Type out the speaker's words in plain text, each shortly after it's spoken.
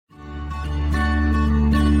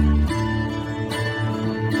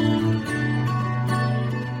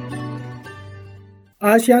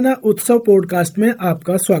आशियाना उत्सव पॉडकास्ट में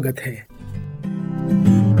आपका स्वागत है।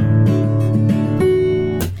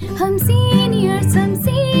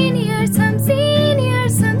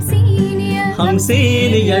 हम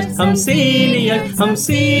सीनियर्स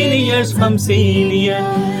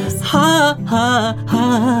हा हा हा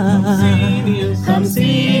हम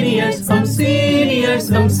सीनियर्स।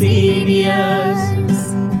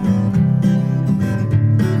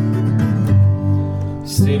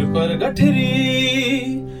 सिर पर गठरी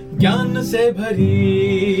ज्ञान से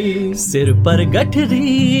भरी, सिर पर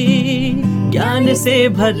गठरी ज्ञान से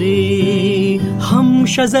भरी, हम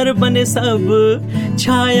शजर बने सब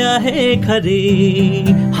छाया है खरी,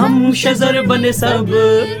 हम शजर बने सब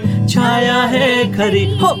छाया है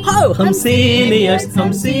खरी। हो हम सीनियर्स।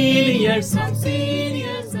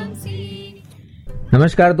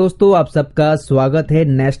 नमस्कार दोस्तों, आप सबका स्वागत है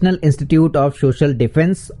national institute of social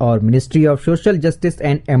defence और ministry of social justice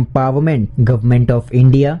and empowerment, government of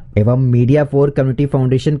India एवं मीडिया फॉर कम्युनिटी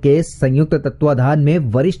फाउंडेशन के संयुक्त तत्वाधान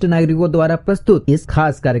में वरिष्ठ नागरिकों द्वारा प्रस्तुत इस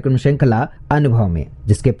खास कार्यक्रम श्रृंखला अनुभव में,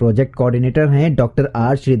 जिसके प्रोजेक्ट कोऑर्डिनेटर हैं डॉक्टर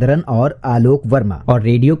आर श्रीधरन और आलोक वर्मा और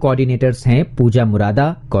रेडियो कोऑर्डिनेटर्स हैं पूजा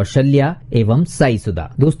मुरादा, कौशल्या एवं साई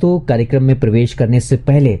सुधा। दोस्तों, कार्यक्रम में प्रवेश करने से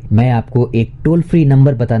पहले मैं आपको एक टोल फ्री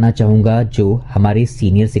नंबर बताना चाहूंगा जो हमारे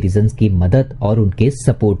सीनियर सिटीजन्स की मदद और उनके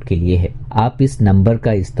सपोर्ट के लिए है। आप इस नंबर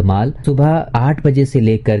का इस्तेमाल सुबह 8 बजे से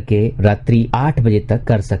लेकर के रात्रि 8 बजे तक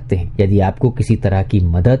कर सकते हैं। यदि आपको किसी तरह की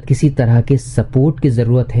मदद, किसी तरह के सपोर्ट की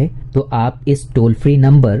जरूरत है तो आप इस टोल फ्री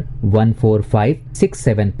नंबर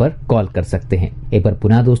 14567 पर कॉल कर सकते हैं। एक बार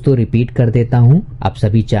पुनः दोस्तों रिपीट कर देता हूँ, आप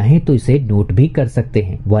सभी चाहें तो इसे नोट भी कर सकते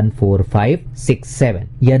हैं। 14567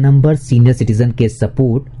 यह नंबर सीनियर सिटीजन के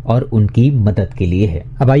सपोर्ट और उनकी मदद के लिए है।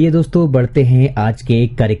 अब आइए दोस्तों बढ़ते हैं आज के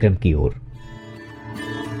कार्यक्रम की ओर।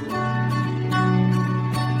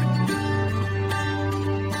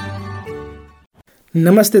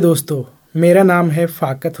 नमस्ते दोस्तों, मेरा नाम है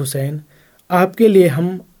फाकत हुसैन। आपके लिए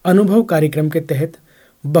हम अनुभव कार्यक्रम के तहत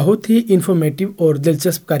बहुत ही इंफॉर्मेटिव और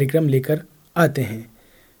दिलचस्प कार्यक्रम लेकर आते हैं।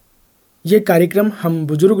 ये कार्यक्रम हम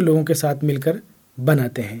बुजुर्ग लोगों के साथ मिलकर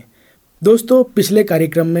बनाते हैं। दोस्तों, पिछले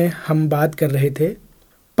कार्यक्रम में हम बात कर रहे थे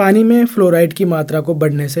पानी में फ्लोराइड की मात्रा को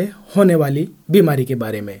बढ़ने से होने वाली बीमारी के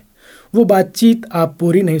बारे में। वो बातचीत आप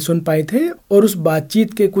पूरी नहीं सुन पाए थे और उस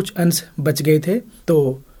बातचीत के कुछ अंश बच गए थे,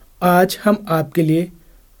 तो आज हम आपके लिए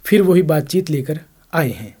फिर वही बातचीत लेकर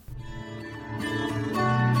आए हैं।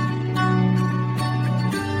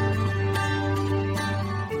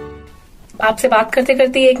 आपसे बात करते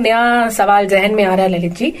करते एक नया सवाल जहन में आ रहा है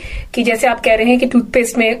ललित जी, कि जैसे आप कह रहे हैं कि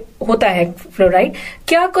टूथपेस्ट में होता है फ्लोराइड,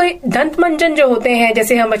 क्या कोई दंत मंजन जो होते हैं,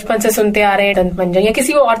 जैसे हम बचपन से सुनते आ रहे हैं दंत मंजन या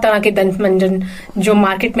किसी और तरह के दंत मंजन जो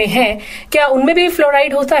मार्केट में है, क्या उनमें भी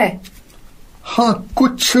फ्लोराइड होता है? हाँ,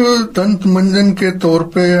 कुछ दंत मंजन के तौर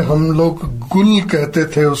पे हम लोग गुल कहते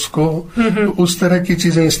थे उसको, तो उस तरह की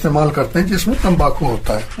चीजें इस्तेमाल करते हैं जिसमें तंबाकू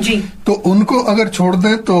होता है जी। तो उनको अगर छोड़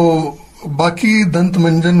दें तो बाकी दंत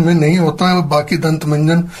मंजन में नहीं होता है। बाकी दंत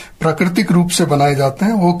मंजन प्राकृतिक रूप से बनाए जाते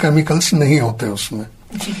हैं, वो केमिकल्स नहीं होते उसमें।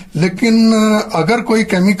 लेकिन अगर कोई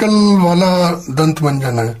केमिकल वाला दंत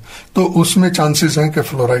मंजन है तो उसमें चांसेस हैं कि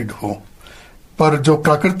फ्लोराइड हो, पर जो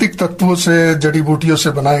प्राकृतिक तत्वों से, जड़ी बूटियों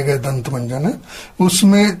से बनाए गए दंत मंजन है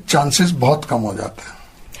उसमें चांसेस बहुत कम हो जाते हैं।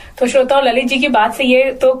 तो श्रोताओं, ललित जी की बात से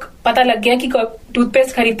ये तो पता लग गया कि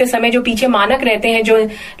टूथपेस्ट खरीदते समय जो पीछे मानक रहते हैं, जो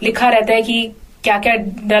लिखा रहता है कि क्या क्या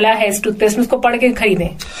डला है इस टूथपेस्ट में, उसको पढ़ के खरीदें,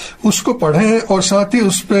 उसको पढ़ें। और साथ ही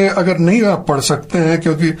उस पे अगर नहीं आप पढ़ सकते हैं,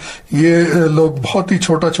 क्योंकि ये लोग बहुत ही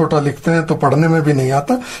छोटा छोटा लिखते हैं तो पढ़ने में भी नहीं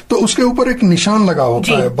आता, तो उसके ऊपर एक निशान लगा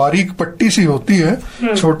होता है, बारीक पट्टी सी होती है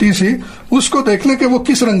छोटी सी, उसको देख लें कि वो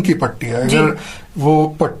किस रंग की पट्टी है। अगर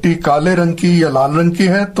वो पट्टी काले रंग की या लाल रंग की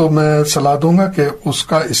है तो मैं सलाह दूंगा कि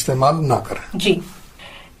उसका इस्तेमाल ना करें जी।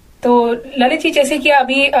 तो ललित जी, जैसे कि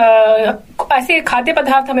अभी ऐसे खाद्य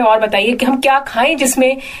पदार्थ हमें और बताइए कि हम क्या खाएं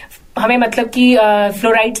जिसमें हमें मतलब कि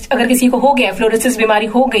फ्लोराइड, अगर किसी को हो गया, फ्लोरोसिस बीमारी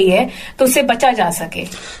हो गई है, तो उससे बचा जा सके।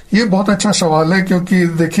 ये बहुत अच्छा सवाल है, क्योंकि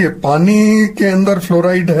देखिए पानी के अंदर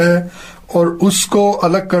फ्लोराइड है और उसको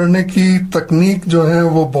अलग करने की तकनीक जो है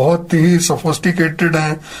वो बहुत ही सोफिस्टिकेटेड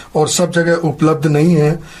है और सब जगह उपलब्ध नहीं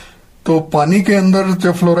है। तो पानी के अंदर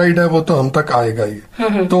जो फ्लोराइड है वो तो हम तक आएगा ही,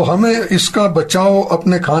 तो हमें इसका बचाव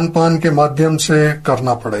अपने खान पान के माध्यम से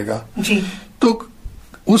करना पड़ेगा जी। तो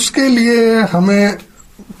उसके लिए हमें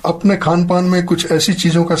अपने खान पान में कुछ ऐसी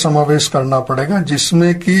चीजों का समावेश करना पड़ेगा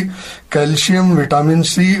जिसमें कि कैल्शियम, विटामिन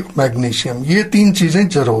सी, मैग्नीशियम, ये 3 चीजें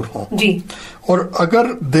जरूर हों जी। और अगर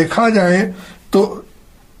देखा जाए तो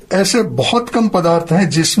ऐसे बहुत कम पदार्थ हैं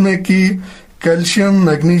जिसमें कि कैल्शियम,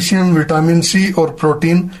 मैग्नीशियम, विटामिन सी और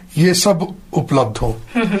प्रोटीन ये सब उपलब्ध हो।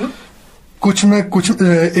 कुछ में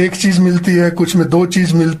एक चीज मिलती है, कुछ में 2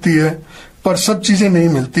 चीज मिलती है, पर सब चीजें नहीं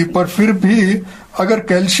मिलती। पर फिर भी अगर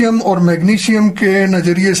कैल्शियम और मैग्नीशियम के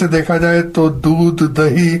नजरिए से देखा जाए तो दूध,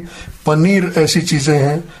 दही, पनीर ऐसी चीजें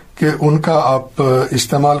हैं कि उनका आप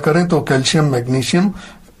इस्तेमाल करें तो कैल्शियम, मैग्नीशियम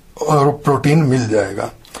और प्रोटीन मिल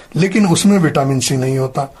जाएगा। लेकिन उसमें विटामिन सी नहीं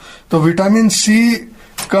होता। तो विटामिन सी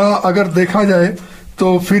का अगर देखा जाए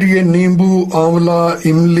तो फिर ये नींबू, आंवला,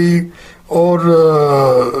 इमली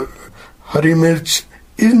और हरी मिर्च,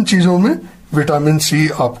 इन चीजों में विटामिन सी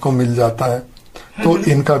आपको मिल जाता है। तो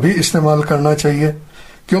इनका भी इस्तेमाल करना चाहिए,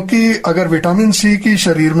 क्योंकि अगर विटामिन सी की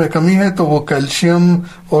शरीर में कमी है तो वो कैल्शियम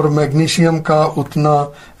और मैग्नीशियम का उतना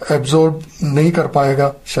एब्जॉर्ब नहीं कर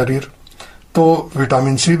पाएगा शरीर। तो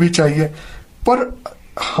विटामिन सी भी चाहिए। पर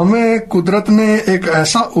हमें कुदरत ने एक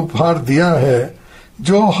ऐसा उपहार दिया है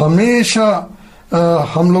जो हमेशा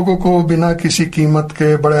हम लोगों को बिना किसी कीमत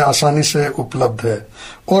के बड़े आसानी से उपलब्ध है,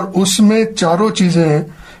 और उसमें चारों चीजें हैं,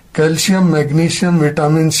 कैल्शियम, मैग्नीशियम,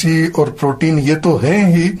 विटामिन सी और प्रोटीन, ये तो है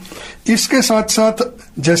ही। इसके साथ साथ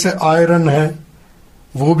जैसे आयरन है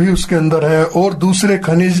वो भी उसके अंदर है, और दूसरे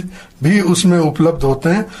खनिज भी उसमें उपलब्ध होते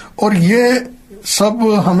हैं, और ये सब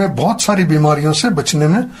हमें बहुत सारी बीमारियों से बचने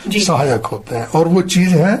में सहायक होते हैं। और वो चीज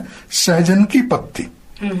है सहजन की पत्ती।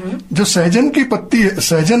 जो सहजन की पत्ती,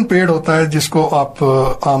 सहजन पेड़ होता है जिसको आप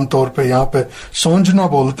आमतौर पे यहाँ पे सौंजना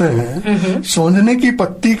बोलते हैं। सौंजने की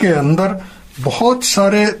पत्ती के अंदर बहुत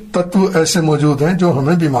सारे तत्व ऐसे मौजूद हैं जो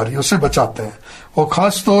हमें बीमारियों से बचाते हैं, और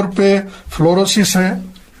खास तौर पे फ्लोरोसिस है,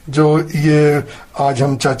 जो ये आज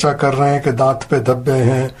हम चर्चा कर रहे हैं कि दांत पे धब्बे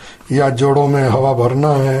हैं या जोड़ों में हवा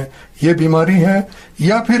भरना है, ये बीमारी है।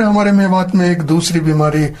 या फिर हमारे मेवात में एक दूसरी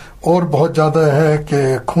बीमारी और बहुत ज्यादा है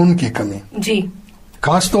कि खून की कमी जी।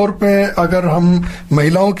 खास तौर पे अगर हम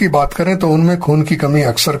महिलाओं की बात करें तो उनमें खून की कमी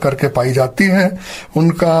अक्सर करके पाई जाती है।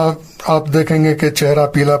 उनका आप देखेंगे कि चेहरा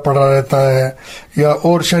पीला पड़ा रहता है, या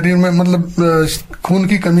और शरीर में मतलब खून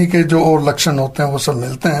की कमी के जो और लक्षण होते हैं वो सब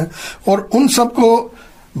मिलते हैं। और उन सब को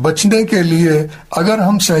बचने के लिए अगर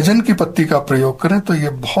हम सहजन की पत्ती का प्रयोग करें तो ये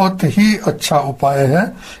बहुत ही अच्छा उपाय है।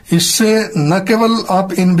 इससे न केवल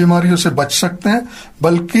आप इन बीमारियों से बच सकते हैं,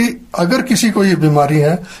 बल्कि अगर किसी को ये बीमारी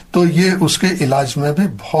है तो ये उसके इलाज में भी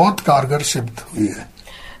बहुत कारगर सिद्ध हुई है।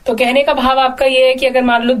 तो कहने का भाव आपका ये है कि अगर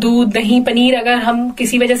मान लो दूध, दही, पनीर अगर हम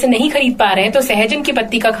किसी वजह से नहीं खरीद पा रहे हैं तो सहजन की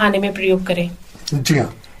पत्ती का खाने में प्रयोग करें। जी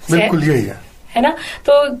हाँ, बिल्कुल यही है ना।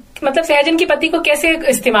 तो मतलब सहजन की पत्ती को कैसे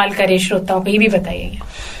इस्तेमाल करें, श्रोताओं को ये भी बताइए।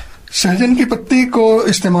 सहजन की पत्ती को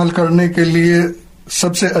इस्तेमाल करने के लिए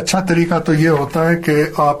सबसे अच्छा तरीका तो ये होता है कि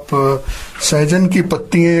आप सहजन की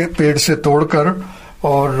पत्तियां पेड़ से तोड़कर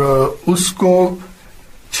और उसको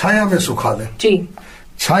छाया में सुखा लें। जी।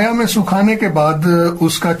 छाया में सुखाने के बाद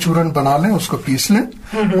उसका चूर्ण बना लें, उसको पीस लें,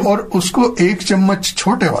 और उसको 1 चम्मच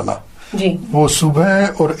छोटे वाला जी वो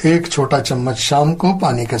सुबह और 1 छोटा चम्मच शाम को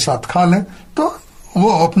पानी के साथ खा लें तो वो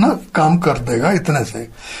अपना काम कर देगा इतने से।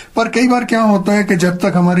 पर कई बार क्या होता है कि जब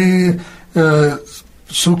तक हमारी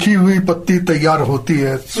सूखी हुई पत्ती तैयार होती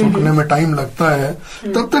है, सूखने में टाइम लगता है,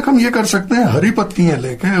 तब तक हम ये कर सकते हैं हरी पत्तियां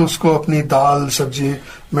लेके उसको अपनी दाल सब्जी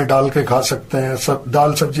में डाल के खा सकते हैं। सब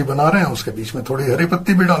दाल सब्जी बना रहे हैं उसके बीच में थोड़ी हरी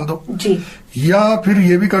पत्ती भी डाल दो जी। या फिर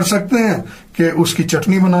ये भी कर सकते हैं कि उसकी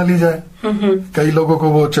चटनी बना ली जाए। कई लोगों को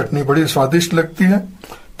वो चटनी बड़ी स्वादिष्ट लगती है,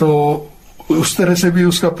 तो उस तरह से भी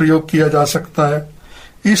उसका प्रयोग किया जा सकता है।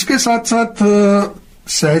 इसके साथ साथ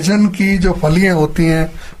सहजन की जो फलियां होती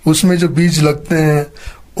हैं उसमें जो बीज लगते हैं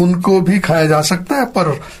उनको भी खाया जा सकता है,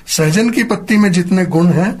 पर सहजन की पत्ती में जितने गुण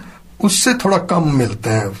हैं उससे थोड़ा कम मिलते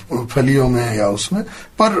हैं फलियों में या उसमें,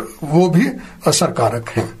 पर वो भी असरकारक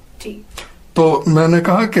हैं। तो मैंने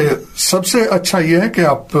कहा कि सबसे अच्छा यह है कि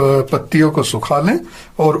आप पत्तियों को सुखा लें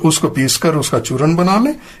और उसको पीसकर उसका चूर्ण बना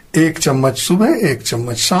लें। 1 चम्मच सुबह, 1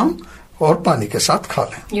 चम्मच शाम, और पानी के साथ खा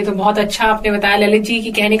लें। ये तो बहुत अच्छा आपने बताया ललित जी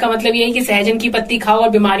कि कहने का मतलब ये है कि सहजन की पत्ती खाओ और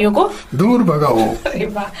बीमारियों को दूर भगाओ। अरे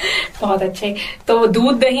वाह, बहुत अच्छे। तो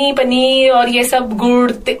दूध, दही, पनीर और ये सब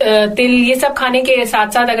गुड़, तिल, ये सब खाने के साथ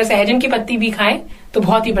साथ अगर सहजन की पत्ती भी खाएं तो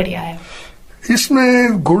बहुत ही बढ़िया है।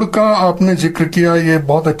 इसमें गुड़ का आपने जिक्र किया, ये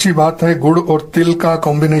बहुत अच्छी बात है। गुड़ और तिल का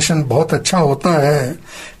कॉम्बिनेशन बहुत अच्छा होता है,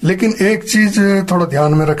 लेकिन एक चीज थोड़ा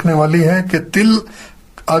ध्यान में रखने वाली है कि तिल,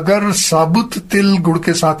 अगर साबुत तिल गुड़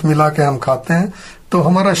के साथ मिला के हम खाते हैं तो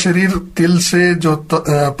हमारा शरीर तिल से जो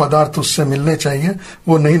पदार्थ उससे मिलने चाहिए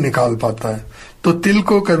वो नहीं निकाल पाता है। तो तिल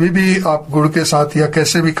को कभी भी आप गुड़ के साथ या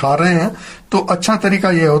कैसे भी खा रहे हैं तो अच्छा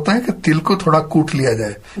तरीका यह होता है कि तिल को थोड़ा कूट लिया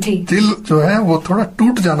जाए जी। तिल जो है वो थोड़ा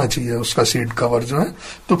टूट जाना चाहिए, उसका सीड कवर जो है,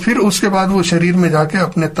 तो फिर उसके बाद वो शरीर में जाके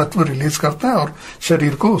अपने तत्व रिलीज करता है और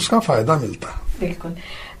शरीर को उसका फायदा मिलता है। बिल्कुल।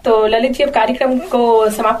 तो ललित जी, अब कार्यक्रम को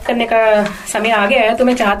समाप्त करने का समय आ गया है, तो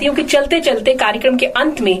मैं चाहती हूँ कि चलते चलते कार्यक्रम के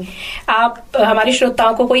अंत में आप हमारे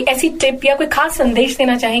श्रोताओं को कोई ऐसी टिप या कोई खास संदेश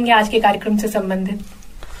देना चाहेंगे आज के कार्यक्रम से संबंधित?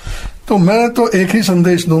 तो मैं तो एक ही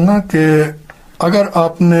संदेश दूंगा कि अगर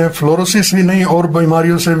आपने फ्लोरोसिस ही नहीं और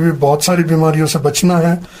बीमारियों से भी, बहुत सारी बीमारियों से बचना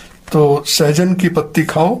है, तो सहजन की पत्ती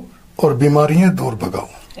खाओ और बीमारियां दूर भगाओ।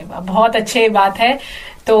 बहुत अच्छी बात है।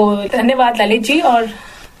 तो धन्यवाद ललित जी। और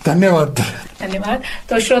धन्यवाद।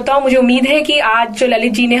 तो श्रोताओं, मुझे उम्मीद है कि आज जो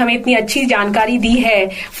ललित जी ने हमें इतनी अच्छी जानकारी दी है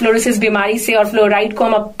फ्लोरोसिस बीमारी से और फ्लोराइड को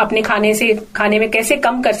हम अपने खाने में कैसे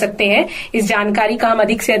कम कर सकते हैं, इस जानकारी का हम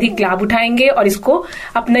अधिक से अधिक लाभ उठाएंगे और इसको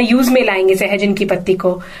अपना यूज में लाएंगे, सहजन की पत्ती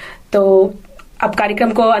को। तो अब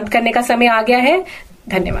कार्यक्रम को अंत करने का समय आ गया है।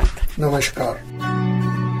 धन्यवाद। नमस्कार।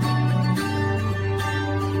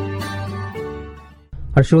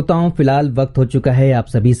 और श्रोताओं, फिलहाल वक्त हो चुका है आप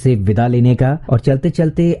सभी से विदा लेने का। और चलते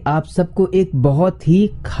चलते आप सबको एक बहुत ही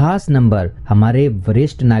खास नंबर हमारे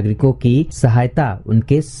वरिष्ठ नागरिकों की सहायता,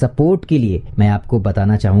 उनके सपोर्ट के लिए मैं आपको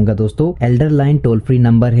बताना चाहूंगा दोस्तों। Elder line toll free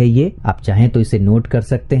number है ये, आप चाहें तो इसे नोट कर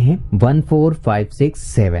सकते हैं,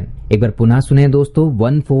 14567। एक बार पुनः सुने दोस्तों,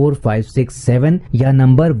 14567। यह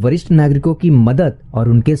नंबर वरिष्ठ नागरिकों की मदद और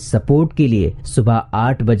उनके सपोर्ट के लिए सुबह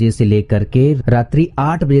 8 बजे से लेकर के रात्रि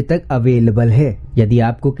 8 बजे तक अवेलेबल है। यदि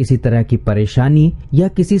आपको किसी तरह की परेशानी या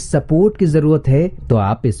किसी सपोर्ट की जरूरत है तो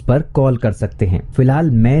आप इस पर कॉल कर सकते हैं। फिलहाल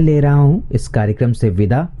मैं ले रहा हूँ इस कार्यक्रम से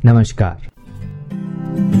विदा। नमस्कार।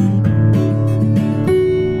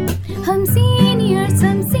 हम सीनियर्स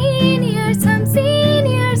हम सीनियर्स हम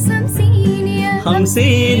सीनियर्स हम सीनियर्स हम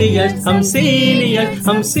सीनियर्स हम सीनियर्स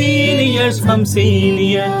हम सीनियर्स हम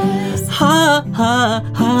सीनियर्स हा हा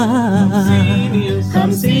हा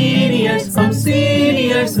हम सीनियर्स हम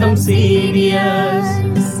सीनियर्स हम सीनियर्स।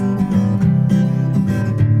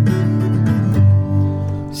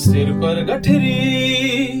 सिर पर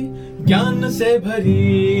गठरी ज्ञान से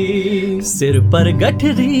भरी, सिर पर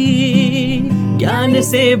गठरी ज्ञान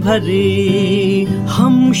से भरी,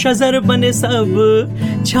 हम शजर बने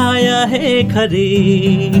सब छाया है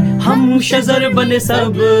खरी, हम शजर बने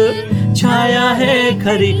सब छाया है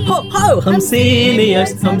खरी। हो हम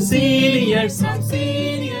सीनियर्स हम सीनियर्स हम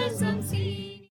सीनियर्स।